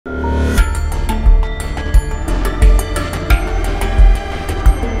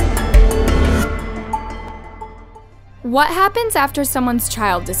What happens after someone's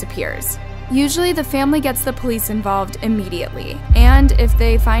child disappears? Usually the family gets the police involved immediately, and if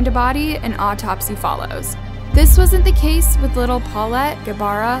they find a body, an autopsy follows. This wasn't the case with little Paulette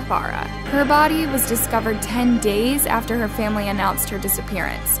Gebara Farah. Her body was discovered 10 days after her family announced her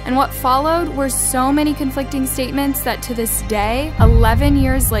disappearance, and what followed were so many conflicting statements that to this day, 11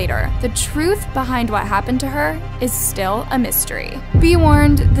 years later, the truth behind what happened to her is still a mystery. Be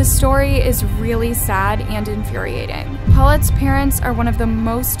warned, the story is really sad and infuriating. Paulette's parents are one of the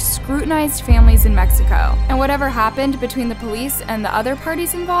most scrutinized families in Mexico, and whatever happened between the police and the other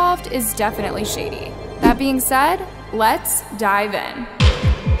parties involved is definitely shady. That being said, let's dive in.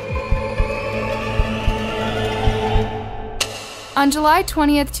 On July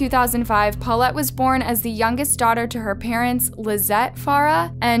 20th, 2005, Paulette was born as the youngest daughter to her parents, Lizette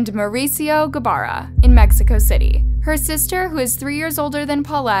Farah and Mauricio Gebara, in Mexico City. Her sister, who is 3 years older than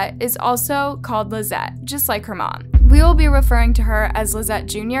Paulette, is also called Lizette, just like her mom. We will be referring to her as Lizette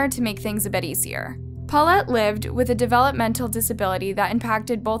Jr. to make things a bit easier. Paulette lived with a developmental disability that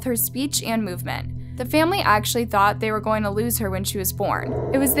impacted both her speech and movement. The family actually thought they were going to lose her when she was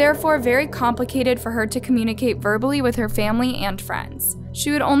born. It was therefore very complicated for her to communicate verbally with her family and friends. She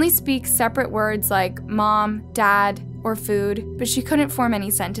would only speak separate words like mom, dad, or food, but she couldn't form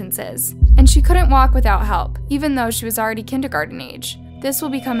any sentences. And she couldn't walk without help, even though she was already kindergarten age. This will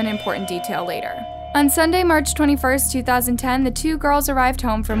become an important detail later. On Sunday, March 21st, 2010, the two girls arrived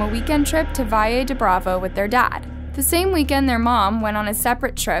home from a weekend trip to Valle de Bravo with their dad. The same weekend, their mom went on a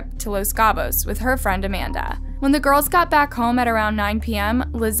separate trip to Los Cabos with her friend Amanda. When the girls got back home at around 9 p.m.,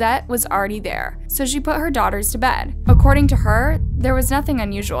 Lizette was already there, so she put her daughters to bed. According to her, there was nothing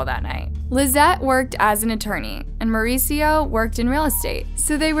unusual that night. Lizette worked as an attorney, and Mauricio worked in real estate,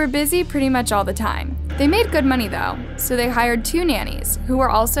 so they were busy pretty much all the time. They made good money though, so they hired 2 nannies, who were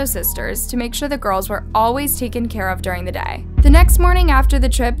also sisters, to make sure the girls were always taken care of during the day. The next morning after the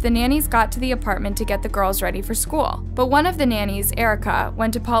trip, the nannies got to the apartment to get the girls ready for school. But one of the nannies, Erica,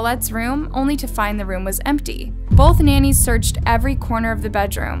 went to Paulette's room only to find the room was empty. Both nannies searched every corner of the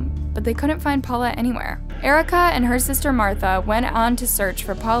bedroom, but they couldn't find Paulette anywhere. Erica and her sister Martha went on to search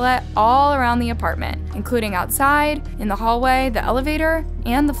for Paulette all around the apartment, including outside, in the hallway, the elevator,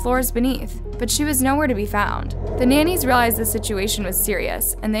 and the floors beneath, but she was nowhere to be found. The nannies realized the situation was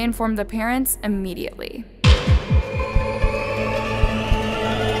serious, and they informed the parents immediately.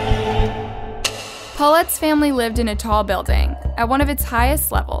 Paulette's family lived in a tall building, at one of its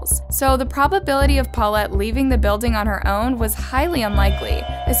highest levels, so the probability of Paulette leaving the building on her own was highly unlikely,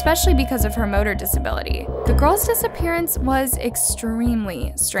 especially because of her motor disability. The girl's disappearance was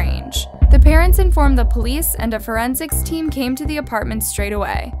extremely strange. The parents informed the police, and a forensics team came to the apartment straight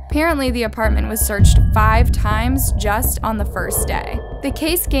away. Apparently, the apartment was searched 5 times just on the first day. The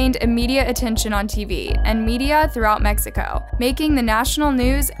case gained immediate attention on TV and media throughout Mexico, making the national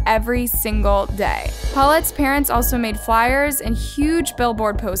news every single day. Paulette's parents also made flyers and huge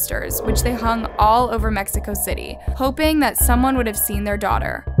billboard posters, which they hung all over Mexico City, hoping that someone would have seen their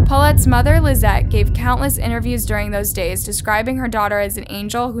daughter. Paulette's mother, Lizette, gave countless interviews during those days describing her daughter as an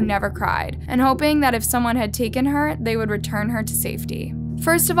angel who never cried, and hoping that if someone had taken her, they would return her to safety.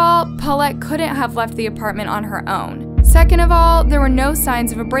 First of all, Paulette couldn't have left the apartment on her own. Second of all, there were no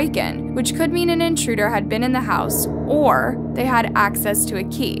signs of a break-in, which could mean an intruder had been in the house, or they had access to a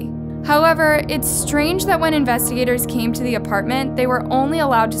key. However, it's strange that when investigators came to the apartment, they were only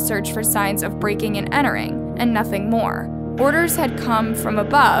allowed to search for signs of breaking and entering, and nothing more. Orders had come from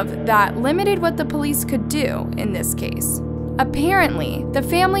above that limited what the police could do in this case. Apparently, the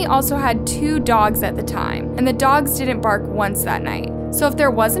family also had 2 dogs at the time, and the dogs didn't bark once that night. So if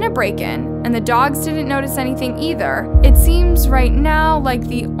there wasn't a break-in, and the dogs didn't notice anything either, it seems right now like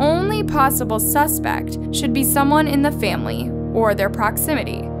the only possible suspect should be someone in the family or their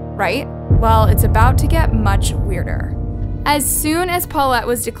proximity, right? Well, it's about to get much weirder. As soon as Paulette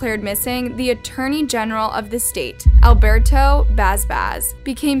was declared missing, the Attorney General of the state, Alberto Bazbaz,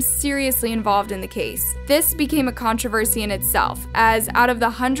 became seriously involved in the case. This became a controversy in itself, as out of the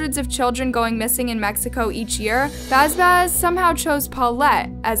hundreds of children going missing in Mexico each year, Bazbaz somehow chose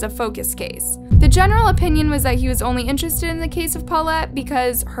Paulette as a focus case. The general opinion was that he was only interested in the case of Paulette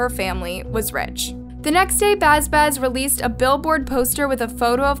because her family was rich. The next day, Bazbaz released a billboard poster with a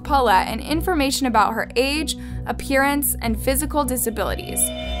photo of Paulette and information about her age, appearance, and physical disabilities.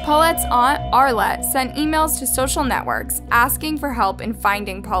 Paulette's aunt, Arlette, sent emails to social networks asking for help in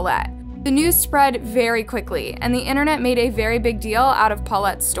finding Paulette. The news spread very quickly, and the internet made a very big deal out of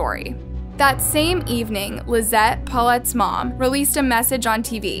Paulette's story. That same evening, Lizette, Paulette's mom, released a message on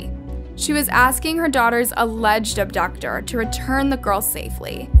TV. She was asking her daughter's alleged abductor to return the girl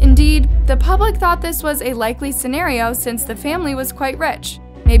safely. Indeed, the public thought this was a likely scenario since the family was quite rich.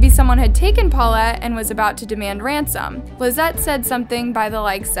 Maybe someone had taken Paulette and was about to demand ransom. Lizette said something by the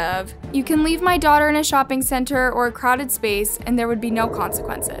likes of, "You can leave my daughter in a shopping center or a crowded space and there would be no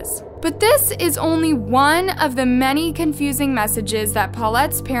consequences." But this is only one of the many confusing messages that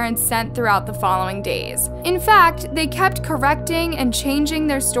Paulette's parents sent throughout the following days. In fact, they kept correcting and changing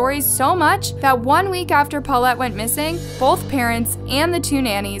their stories so much that 1 week after Paulette went missing, both parents and the 2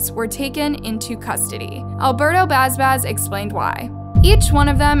 nannies were taken into custody. Alberto Basbas explained why. Each one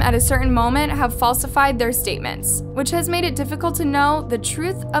of them at a certain moment have falsified their statements, which has made it difficult to know the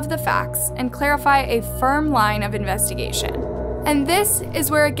truth of the facts and clarify a firm line of investigation. And this is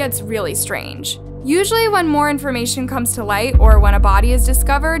where it gets really strange. Usually when more information comes to light or when a body is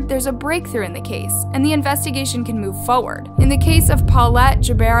discovered, there's a breakthrough in the case, and the investigation can move forward. In the case of Paulette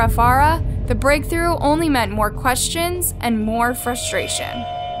Gebara Farah, the breakthrough only meant more questions and more frustration.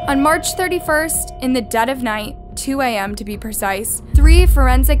 On March 31st, in the dead of night, 2 a.m. to be precise, 3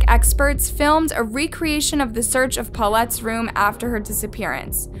 forensic experts filmed a recreation of the search of Paulette's room after her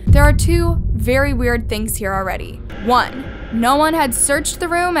disappearance. There are 2 very weird things here already. 1. No one had searched the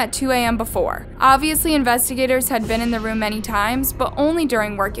room at 2 a.m. before. Obviously, investigators had been in the room many times, but only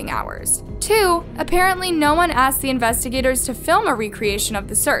during working hours. 2. Apparently, no one asked the investigators to film a recreation of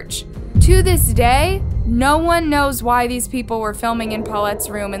the search. To this day, no one knows why these people were filming in Paulette's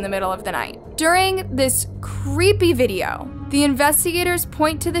room in the middle of the night. During this creepy video, the investigators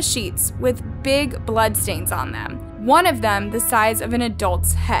point to the sheets with big bloodstains on them, one of them the size of an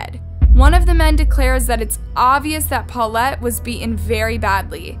adult's head. One of the men declares that it's obvious that Paulette was beaten very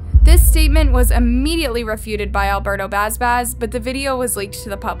badly. This statement was immediately refuted by Alberto Basbas, but the video was leaked to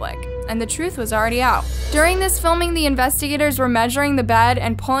the public, and the truth was already out. During this filming, the investigators were measuring the bed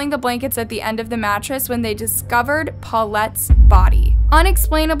and pulling the blankets at the end of the mattress when they discovered Paulette's body.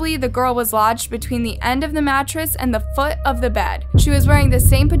 Unexplainably, the girl was lodged between the end of the mattress and the foot of the bed. She was wearing the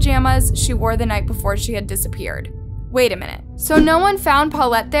same pajamas she wore the night before she had disappeared. Wait a minute. So no one found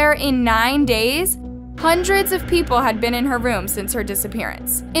Paulette there in 9 days? Hundreds of people had been in her room since her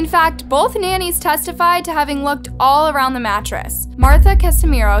disappearance. In fact, both nannies testified to having looked all around the mattress. Martha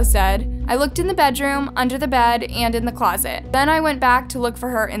Casimiro said, "I looked in the bedroom, under the bed, and in the closet. Then I went back to look for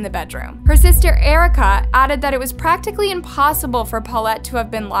her in the bedroom." Her sister Erica added that it was practically impossible for Paulette to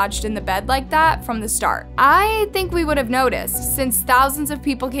have been lodged in the bed like that from the start. I think we would have noticed, since thousands of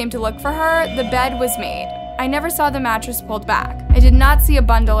people came to look for her, the bed was made. I never saw the mattress pulled back. I did not see a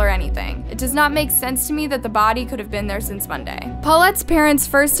bundle or anything. It does not make sense to me that the body could have been there since Monday. Paulette's parents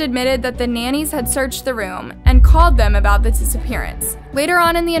first admitted that the nannies had searched the room and called them about the disappearance. Later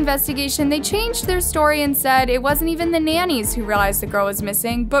on in the investigation, they changed their story and said it wasn't even the nannies who realized the girl was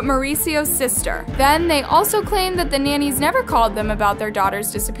missing, but Mauricio's sister. Then they also claimed that the nannies never called them about their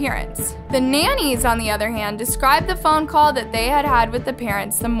daughter's disappearance. The nannies, on the other hand, described the phone call that they had had with the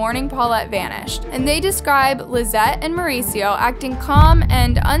parents the morning Paulette vanished, and they described Lizette and Mauricio acting calm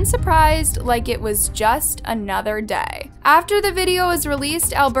and unsurprised, like it was just another day. After the video was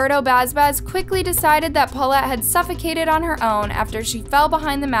released, Alberto Basbas quickly decided that Paulette had suffocated on her own after she fell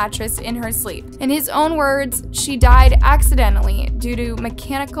behind the mattress in her sleep. In his own words, she died accidentally due to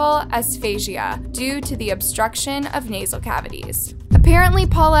mechanical asphyxia due to the obstruction of nasal cavities. Apparently,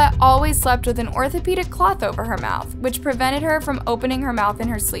 Paulette always slept with an orthopedic cloth over her mouth, which prevented her from opening her mouth in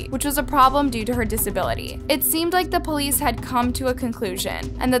her sleep, which was a problem due to her disability. It seemed like the police had come to a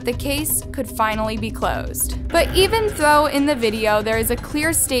conclusion, and that the case could finally be closed. But even though in the video there is a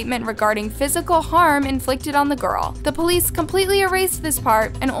clear statement regarding physical harm inflicted on the girl, the police completely erased this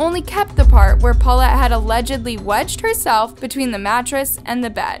part and only kept the part where Paulette had allegedly wedged herself between the mattress and the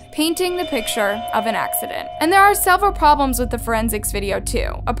bed, painting the picture of an accident. And there are several problems with the forensics video too,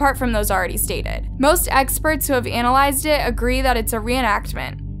 apart from those already stated. Most experts who have analyzed it agree that it's a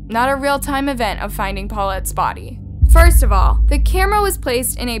reenactment, not a real-time event of finding Paulette's body. First of all, the camera was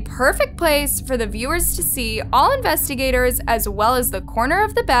placed in a perfect place for the viewers to see all investigators as well as the corner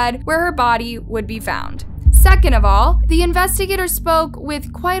of the bed where her body would be found. Second of all, the investigator spoke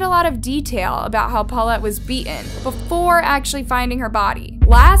with quite a lot of detail about how Paulette was beaten before actually finding her body.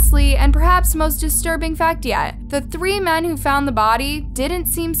 Lastly, and perhaps most disturbing fact yet, the 3 men who found the body didn't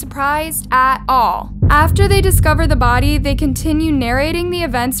seem surprised at all. After they discover the body, they continue narrating the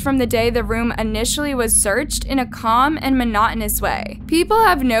events from the day the room initially was searched in a calm and monotonous way. People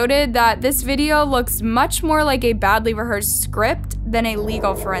have noted that this video looks much more like a badly rehearsed script than a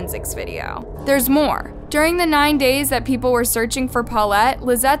legal forensics video. There's more. During the 9 days that people were searching for Paulette,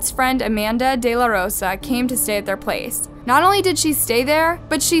 Lizette's friend Amanda De La Rosa came to stay at their place. Not only did she stay there,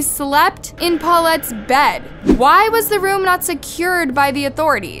 but she slept in Paulette's bed. Why was the room not secured by the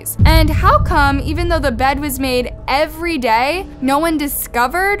authorities? And how come, even though the bed was made every day, no one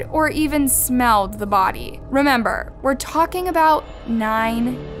discovered or even smelled the body? Remember, we're talking about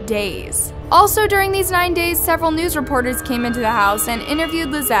 9 days. Also, during these 9 days, several news reporters came into the house and interviewed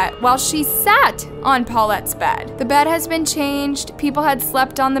Lizette while she sat on Paulette's bed. The bed has been changed, people had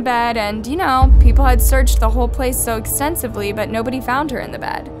slept on the bed, and people had searched the whole place so extensively, but nobody found her in the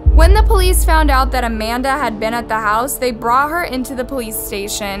bed. When the police found out that Amanda had been at the house, they brought her into the police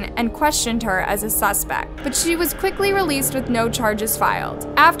station and questioned her as a suspect, but she was quickly released with no charges filed.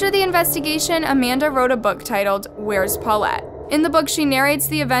 After the investigation, Amanda wrote a book titled Where's Paulette? In the book, she narrates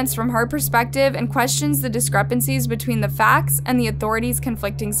the events from her perspective and questions the discrepancies between the facts and the authorities'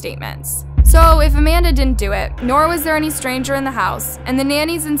 conflicting statements. So, if Amanda didn't do it, nor was there any stranger in the house, and the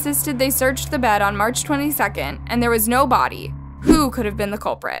nannies insisted they searched the bed on March 22nd, and there was no body, who could have been the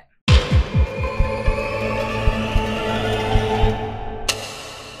culprit?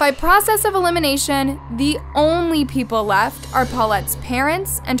 By process of elimination, the only people left are Paulette's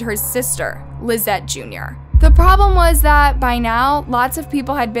parents and her sister, Lizette Jr. The problem was that by now, lots of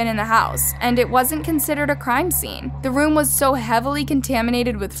people had been in the house, and it wasn't considered a crime scene. The room was so heavily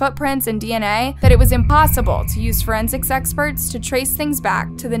contaminated with footprints and DNA that it was impossible to use forensics experts to trace things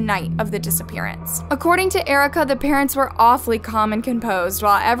back to the night of the disappearance. According to Erica, the parents were awfully calm and composed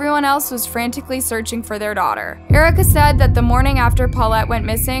while everyone else was frantically searching for their daughter. Erica said that the morning after Paulette went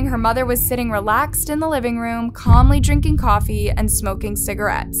missing, her mother was sitting relaxed in the living room, calmly drinking coffee and smoking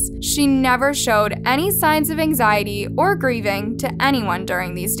cigarettes. She never showed any signs of anxiety or grieving to anyone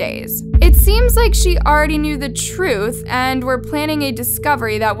during these days. It seems like she already knew the truth and were planning a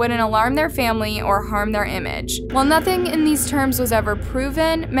discovery that wouldn't alarm their family or harm their image. While nothing in these terms was ever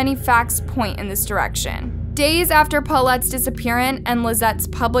proven, many facts point in this direction. Days after Paulette's disappearance and Lizette's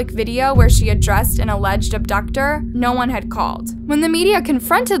public video where she addressed an alleged abductor, no one had called. When the media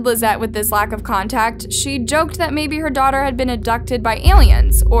confronted Lizette with this lack of contact, she joked that maybe her daughter had been abducted by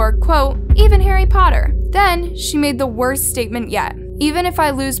aliens, or, quote, even Harry Potter. Then, she made the worst statement yet. Even if I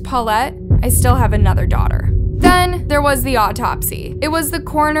lose Paulette, I still have another daughter. Then, there was the autopsy. It was the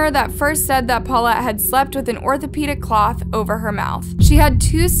coroner that first said that Paulette had slept with an orthopedic cloth over her mouth. She had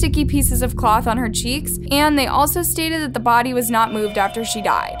 2 sticky pieces of cloth on her cheeks, and they also stated that the body was not moved after she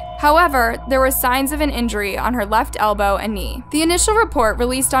died. However, there were signs of an injury on her left elbow and knee. The initial report,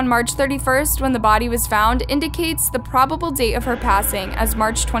 released on March 31st when the body was found, indicates the probable date of her passing as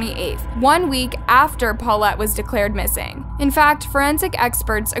March 28th, 1 week after Paulette was declared missing. In fact, forensic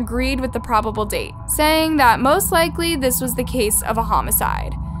experts agreed with the probable date, saying that most likely this was the case of a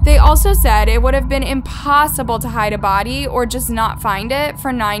homicide. They also said it would have been impossible to hide a body or just not find it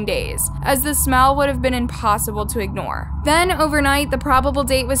for 9 days, as the smell would have been impossible to ignore. Then, overnight, the probable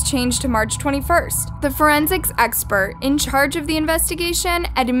date was changed to March 21st. The forensics expert in charge of the investigation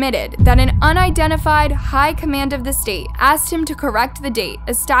admitted that an unidentified high command of the state asked him to correct the date,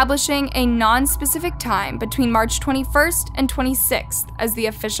 establishing a non-specific time between March 21st and 26th as the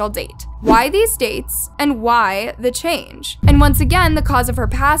official date. Why these dates, and why the change? And once again, the cause of her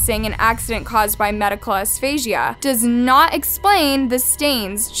passing, an accident caused by medical asphyxia, does not explain the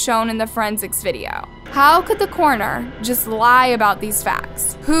stains shown in the forensics video. How could the coroner just lie about these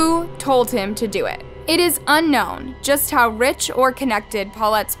facts? Who told him to do it? It is unknown just how rich or connected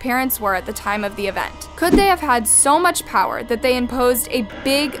Paulette's parents were at the time of the event. Could they have had so much power that they imposed a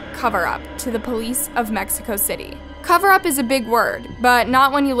big cover-up to the police of Mexico City? Cover-up is a big word, but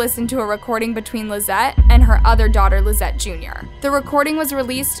not when you listen to a recording between Lizette and her other daughter, Lizette Jr. The recording was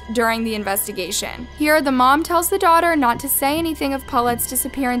released during the investigation. Here, the mom tells the daughter not to say anything of Paulette's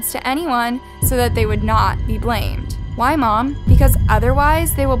disappearance to anyone so that they would not be blamed. Why, Mom? Because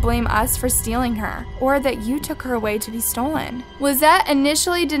otherwise they will blame us for stealing her, or that you took her away to be stolen. Lizette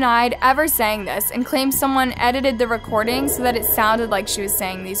initially denied ever saying this and claimed someone edited the recording so that it sounded like she was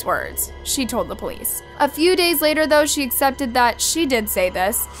saying these words. She told the police. A few days later, though, she accepted that she did say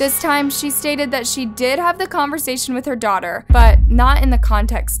this. This time, she stated that she did have the conversation with her daughter, but not in the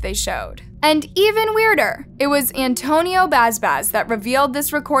context they showed. And even weirder, it was Antonio Bazbaz that revealed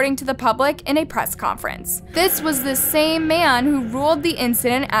this recording to the public in a press conference. This was the same man who ruled the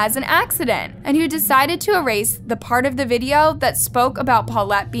incident as an accident, and who decided to erase the part of the video that spoke about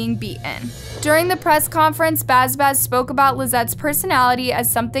Paulette being beaten. During the press conference, Bazbaz spoke about Lizette's personality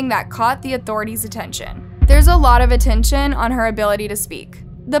as something that caught the authorities' attention. There's a lot of attention on her ability to speak.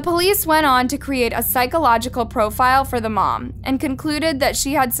 The police went on to create a psychological profile for the mom and concluded that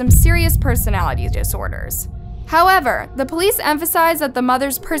she had some serious personality disorders. However, the police emphasize that the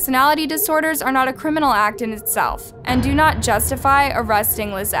mother's personality disorders are not a criminal act in itself and do not justify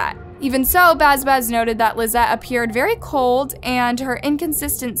arresting Lizette. Even so, Baz noted that Lizette appeared very cold and her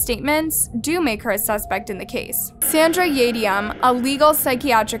inconsistent statements do make her a suspect in the case. Sandra Yadium, a legal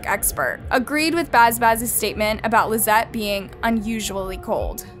psychiatric expert, agreed with Baz's statement about Lizette being unusually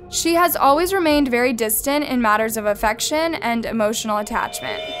cold. She has always remained very distant in matters of affection and emotional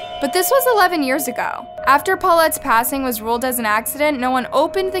attachment. But this was 11 years ago. After Paulette's passing was ruled as an accident, no one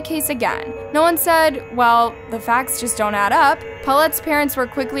opened the case again. No one said, well, the facts just don't add up. Paulette's parents were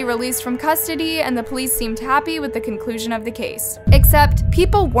quickly released from custody and the police seemed happy with the conclusion of the case. Except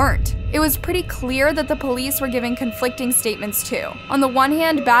people weren't. It was pretty clear that the police were giving conflicting statements too. On the one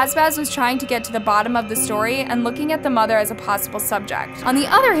hand, Baz was trying to get to the bottom of the story and looking at the mother as a possible subject. On the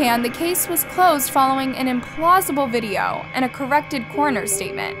other hand, the case was closed following an implausible video and a corrected coroner's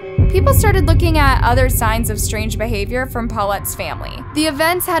statement. People started looking at other signs of strange behavior from Paulette's family. The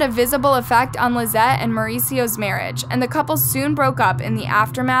events had a visible effect on Lizette and Mauricio's marriage, and the couple soon broke up in the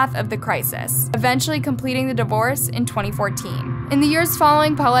aftermath of the crisis, eventually completing the divorce in 2014. In the years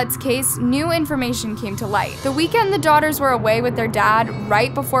following Paulette's case, new information came to light. The weekend the daughters were away with their dad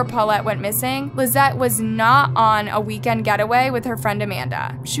right before Paulette went missing, Lizette was not on a weekend getaway with her friend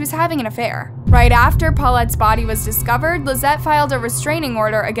Amanda. She was having an affair. Right after Paulette's body was discovered, Lizette filed a restraining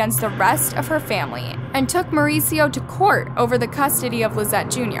order against the rest of her family and took Mauricio to court over the custody of Lizette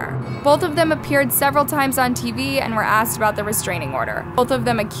Jr. Both of them appeared several times on TV and were asked about the restraining order. Both of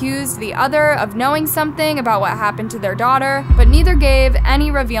them accused the other of knowing something about what happened to their daughter, but neither gave any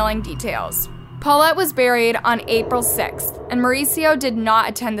revealing details. Paulette was buried on April 6th, and Mauricio did not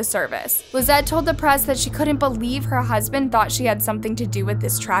attend the service. Lizette told the press that she couldn't believe her husband thought she had something to do with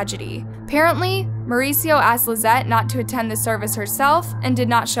this tragedy. Apparently, Mauricio asked Lizette not to attend the service herself and did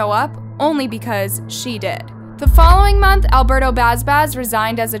not show up, only because she did. The following month, Alberto Baz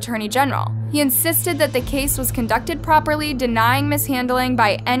resigned as Attorney General. He insisted that the case was conducted properly, denying mishandling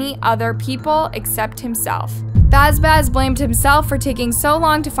by any other people except himself. Baz blamed himself for taking so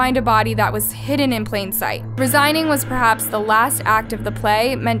long to find a body that was hidden in plain sight. Resigning was perhaps the last act of the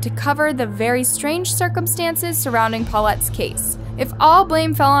play, meant to cover the very strange circumstances surrounding Paulette's case. If all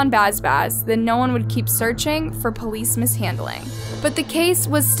blame fell on Baz, then no one would keep searching for police mishandling. But the case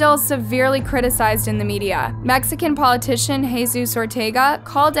was still severely criticized in the media. Mexican politician Jesus Ortega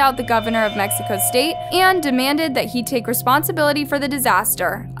called out the governor of Mexico State and demanded that he take responsibility for the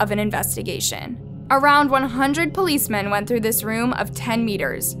disaster of an investigation. Around 100 policemen went through this room of 10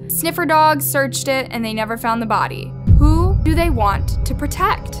 meters. Sniffer dogs searched it and they never found the body. Who do they want to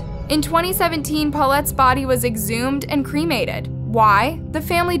protect? In 2017, Paulette's body was exhumed and cremated. Why? The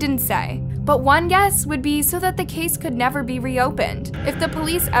family didn't say. But one guess would be so that the case could never be reopened. If the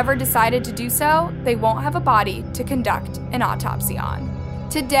police ever decided to do so, they won't have a body to conduct an autopsy on.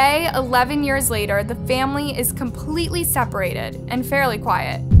 Today, 11 years later, the family is completely separated and fairly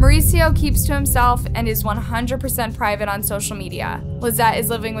quiet. Mauricio keeps to himself and is 100% private on social media. Lizette is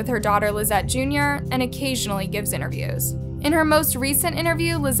living with her daughter Lizette Jr. and occasionally gives interviews. In her most recent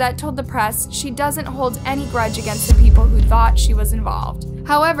interview, Lizette told the press she doesn't hold any grudge against the people who thought she was involved.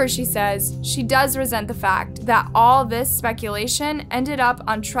 However, she says she does resent the fact that all this speculation ended up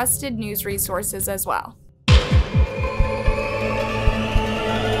on trusted news resources as well.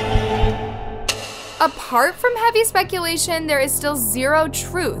 Apart from heavy speculation, there is still zero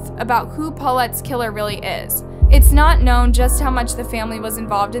truth about who Paulette's killer really is. It's not known just how much the family was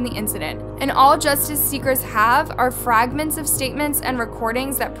involved in the incident, and all justice seekers have are fragments of statements and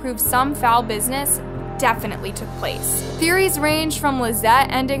recordings that prove some foul business definitely took place. Theories range from Lizette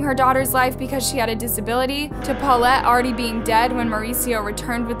ending her daughter's life because she had a disability, to Paulette already being dead when Mauricio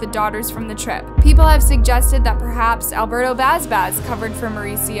returned with the daughters from the trip. People have suggested that perhaps Alberto Baz covered for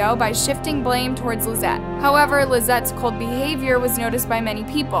Mauricio by shifting blame towards Lizette. However, Lizette's cold behavior was noticed by many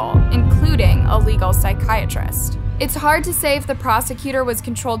people, including a legal psychiatrist. It's hard to say if the prosecutor was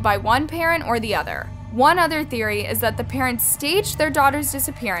controlled by one parent or the other. One other theory is that the parents staged their daughter's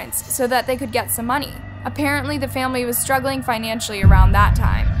disappearance so that they could get some money. Apparently, the family was struggling financially around that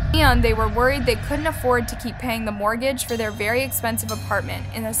time, and they were worried they couldn't afford to keep paying the mortgage for their very expensive apartment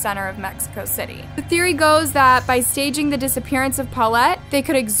in the center of Mexico City. The theory goes that by staging the disappearance of Paulette, they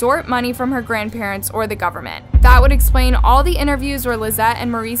could extort money from her grandparents or the government. That would explain all the interviews where Lizette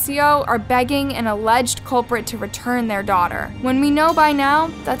and Mauricio are begging an alleged culprit to return their daughter, when we know by now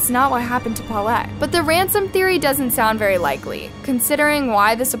that's not what happened to Paulette. But the ransom theory doesn't sound very likely, considering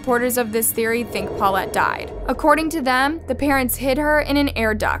why the supporters of this theory think Paulette died. According to them, the parents hid her in an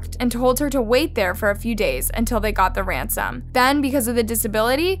air duct and told her to wait there for a few days until they got the ransom. Then, because of the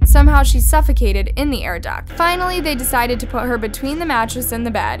disability, somehow she suffocated in the air duct. Finally, they decided to put her between the mattress and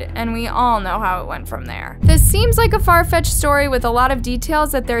the bed, and we all know how it went from there. This seems like a far-fetched story with a lot of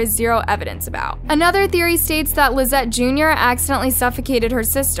details that there is zero evidence about. Another theory states that Lizette Jr. accidentally suffocated her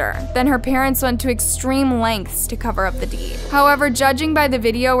sister, then her parents went to extreme lengths to cover up the deed. However, judging by the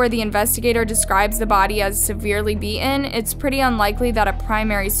video where the investigator describes the body as severely beaten, it's pretty unlikely that a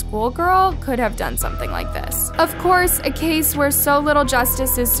primary school girl could have done something like this. Of course, a case where so little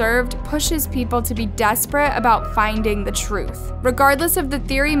justice is served pushes people to be desperate about finding the truth. Regardless of the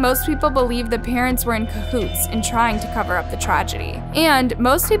theory, most people believe the parents were in cahoots in trying to cover up the tragedy. And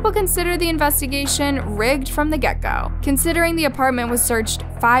most people consider the investigation rigged from the get-go, considering the apartment was searched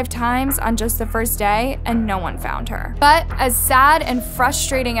 5 times on just the first day and no one found her. But as sad and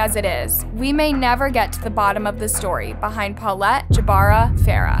frustrating as it is, we may never get to the bottom of the story behind Paulette Gebara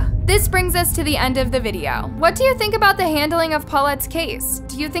Farah. This brings us to the end of the video. What do you think about the handling of Paulette's case?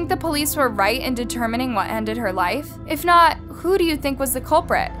 Do you think the police were right in determining what ended her life? If not, who do you think was the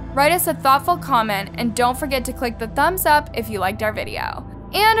culprit? Write us a thoughtful comment and don't forget to click the thumbs up if you liked our video.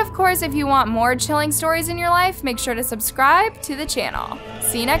 And of course, if you want more chilling stories in your life, make sure to subscribe to the channel.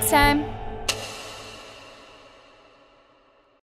 See you next time.